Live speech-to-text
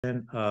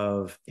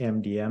of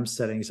MDM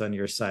settings on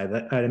your side.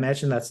 I'd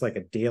imagine that's like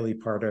a daily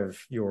part of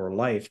your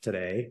life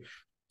today.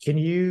 Can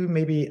you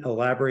maybe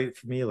elaborate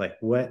for me, like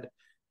what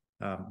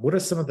are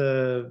some of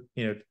the,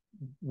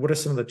 what are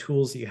some of the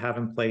tools that you have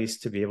in place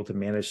to be able to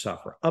manage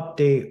software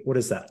update? What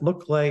does that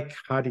look like?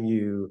 What would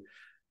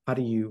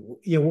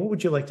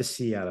you like to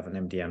see out of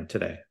an MDM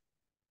today?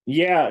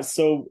 Yeah,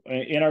 so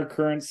in our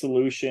current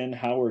solution,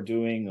 how we're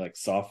doing like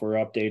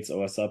software updates,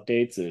 OS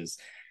updates is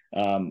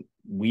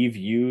we've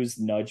used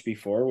Nudge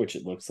before, which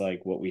it looks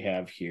like what we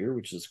have here,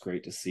 which is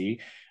great to see.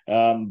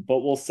 But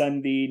we'll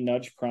send the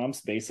Nudge prompts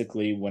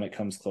basically when it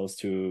comes close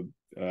to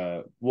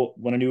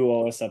when a new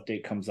OS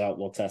update comes out,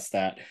 we'll test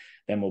that.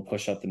 Then we'll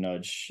push out the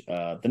Nudge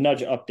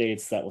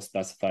updates that will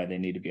specify they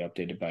need to be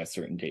updated by a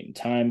certain date and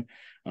time.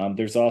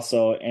 There's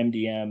also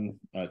MDM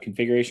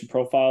configuration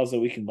profiles that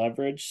we can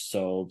leverage.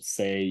 So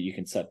say you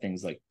can set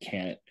things like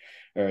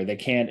they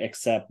can't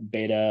accept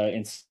beta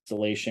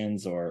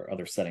installations or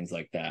other settings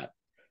like that.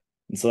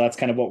 And so that's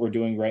kind of what we're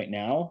doing right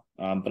now.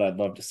 But I'd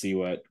love to see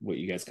what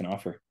you guys can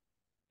offer.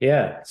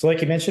 Yeah. So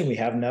like you mentioned, we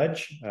have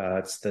Nudge.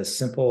 It's the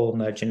simple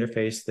Nudge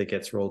interface that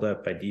gets rolled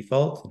out by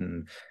default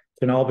and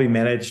can all be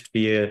managed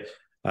via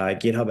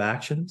GitHub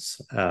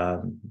Actions.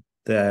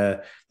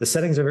 The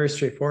settings are very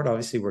straightforward.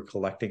 Obviously, we're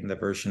collecting the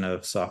version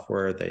of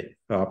software, the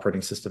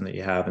operating system that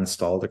you have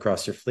installed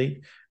across your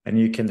fleet, and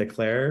you can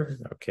declare,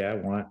 okay, I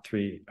want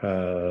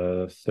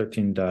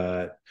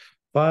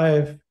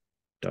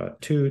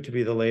 13.5.2 to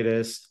be the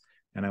latest,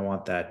 and I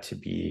want that to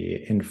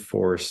be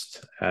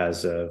enforced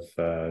as of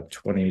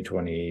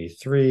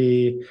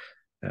 2023.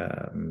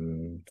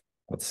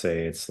 Let's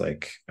say it's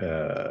like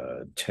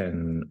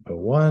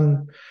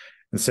 10:01.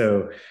 And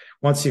so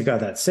once you've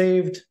got that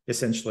saved,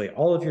 essentially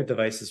all of your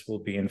devices will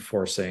be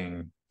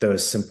enforcing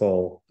those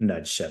simple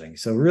nudge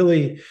settings. So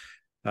really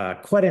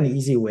quite an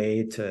easy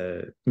way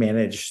to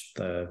manage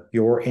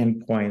your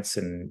endpoints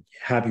and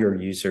have your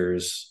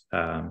users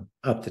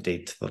up to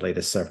date to the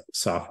latest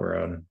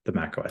software on the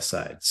macOS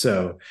side.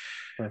 So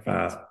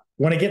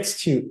when it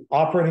gets to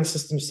operating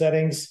system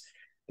settings,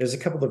 there's a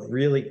couple of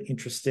really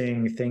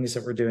interesting things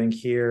that we're doing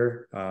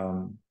here.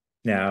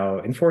 Now,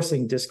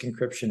 enforcing disk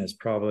encryption is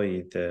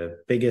probably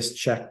the biggest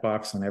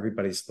checkbox on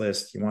everybody's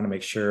list. You want to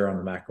make sure on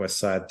the macOS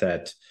side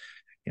that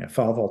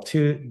file vault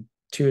 2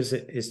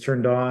 is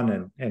turned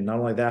on, and not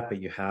only that,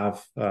 but you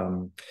have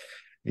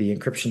the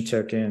encryption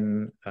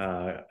token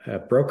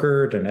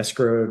brokered and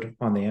escrowed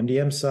on the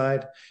MDM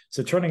side.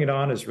 So turning it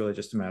on is really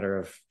just a matter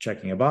of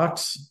checking a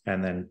box,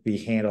 and then we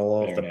handle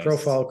all of the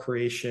profile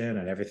creation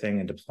and everything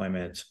and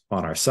deployment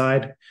on our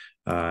side.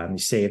 And you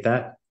save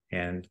that,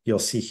 and you'll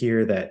see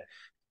here that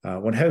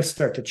when hosts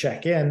start to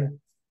check in,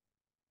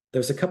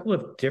 there's a couple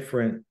of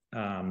different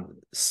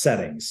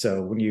settings.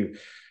 So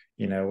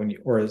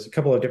or there's a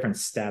couple of different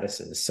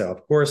statuses. So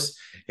of course,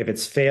 if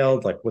it's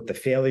failed, like what the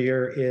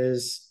failure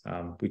is,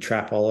 we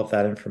trap all of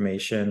that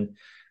information.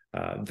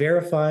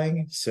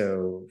 Verifying.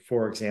 So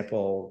for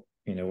example,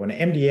 when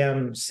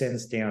MDM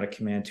sends down a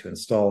command to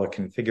install a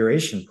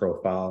configuration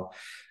profile,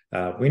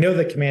 we know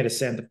the command is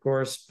sent, of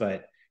course,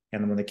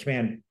 and when the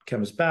command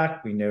comes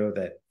back, we know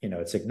that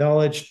it's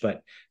acknowledged,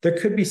 but there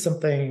could be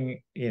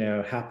something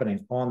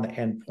happening on the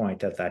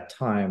endpoint at that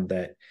time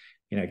that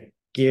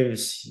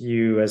gives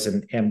you as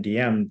an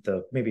MDM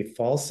the maybe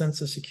false sense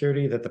of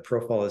security that the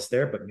profile is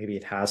there, but maybe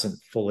it hasn't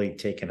fully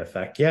taken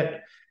effect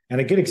yet.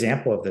 And a good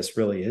example of this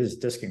really is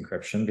disk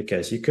encryption,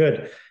 because you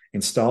could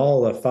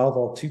install a file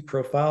vault 2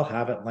 profile,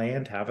 have it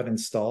land, have it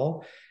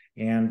install,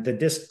 and the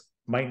disk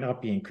might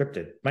not be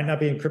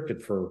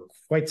encrypted for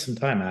quite some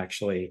time,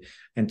 actually,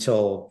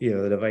 until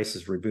the device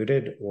is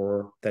rebooted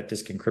or that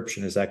disk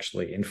encryption is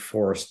actually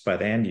enforced by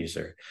the end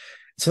user.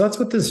 So that's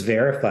what this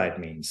verified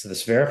means. So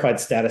this verified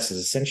status is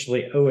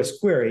essentially OS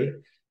query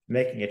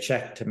making a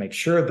check to make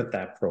sure that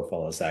that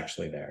profile is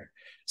actually there.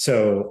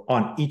 So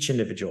on each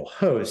individual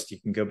host,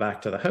 you can go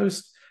back to the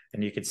host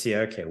and you can see,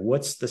 okay,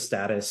 what's the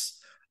status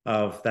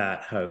of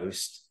that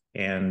host?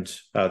 And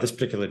this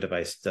particular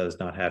device does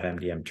not have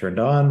MDM turned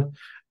on.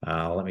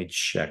 Let me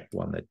check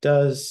one that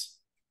does.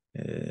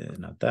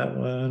 Not that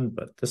one,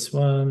 but this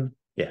one.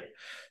 Yeah.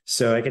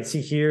 So I can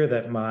see here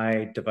that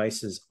my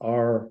devices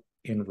are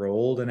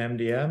enrolled in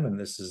MDM, and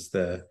this is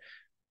the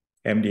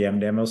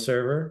MDM demo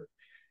server.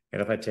 And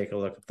if I take a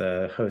look at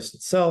the host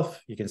itself,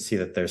 you can see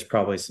that there's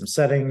probably some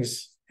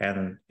settings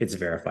and it's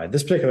verified.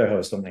 This particular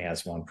host only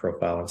has one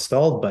profile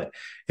installed, but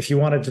if you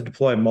wanted to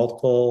deploy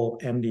multiple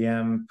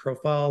MDM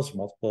profiles,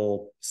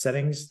 multiple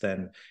settings,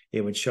 then it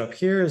would show up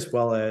here, as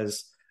well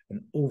as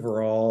an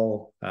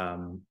overall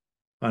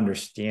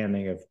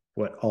understanding of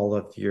what all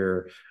of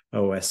your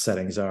OS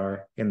settings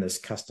are in this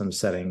custom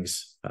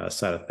settings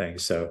side of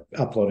things. So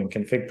uploading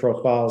config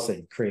profiles that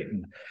you create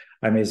in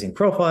Amazing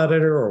Profile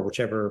Editor or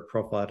whichever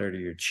profile editor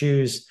you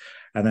choose.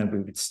 And then we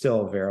would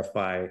still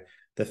verify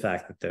the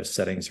fact that those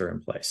settings are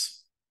in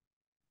place.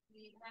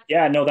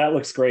 Yeah, no, that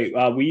looks great.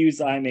 We use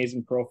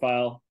iAmazing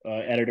Profile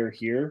Editor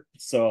here,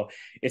 so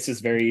it's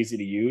just very easy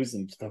to use.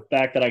 And the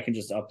fact that I can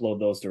just upload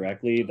those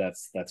directly,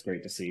 that's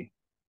great to see.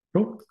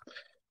 Cool.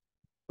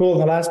 Cool.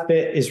 The last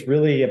bit is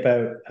really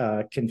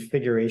about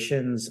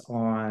configurations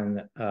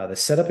on the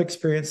setup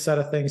experience side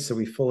of things. So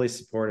we fully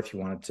support if you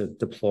wanted to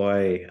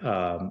deploy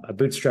a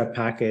Bootstrap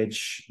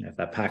package, if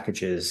that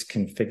package is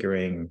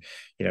configuring,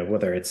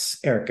 whether it's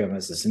Ericum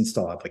as this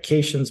install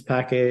applications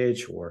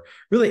package, or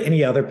really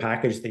any other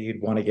package that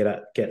you'd want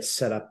to get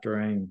set up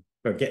during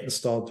or get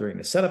installed during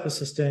the setup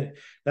assistant.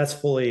 That's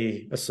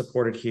fully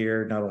supported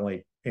here, not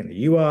only in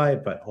the UI,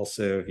 but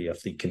also via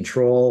fleet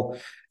control,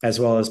 as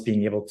well as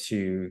being able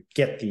to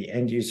get the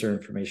end user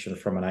information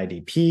from an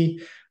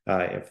IDP.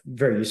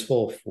 Very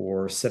useful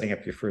for setting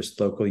up your first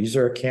local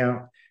user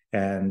account.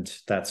 And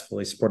that's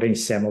fully supported. Any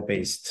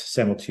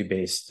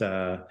SAML2-based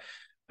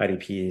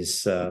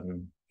IDPs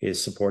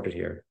is supported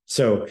here.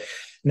 So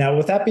now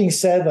with that being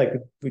said, like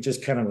we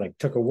just kind of like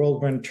took a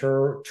whirlwind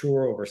tour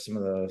over some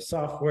of the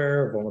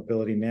software,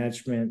 vulnerability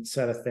management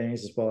side of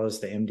things, as well as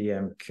the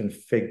MDM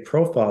config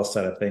profile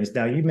side of things.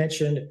 Now you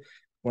mentioned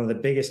one of the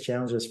biggest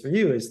challenges for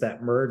you is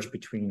that merge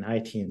between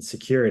IT and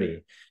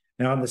security.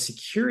 Now on the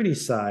security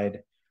side,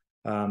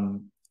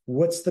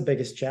 what's the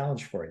biggest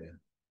challenge for you?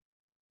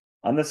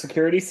 On the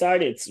security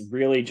side, it's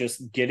really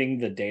just getting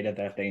the data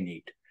that they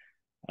need.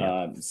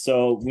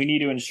 So we need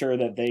to ensure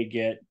that they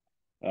get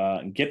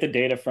the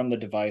data from the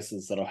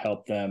devices that'll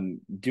help them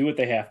do what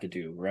they have to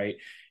do, right?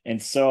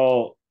 And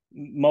so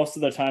most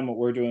of the time what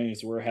we're doing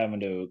is we're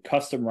having to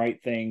custom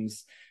write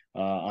things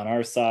on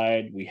our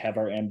side. We have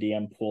our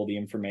MDM pull the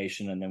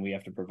information, and then we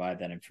have to provide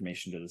that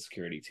information to the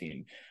security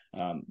team.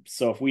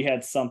 So if we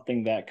had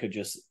something that could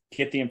just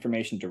get the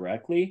information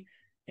directly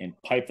and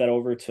pipe that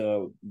over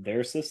to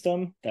their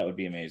system, that would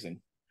be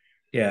amazing.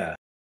 Yeah.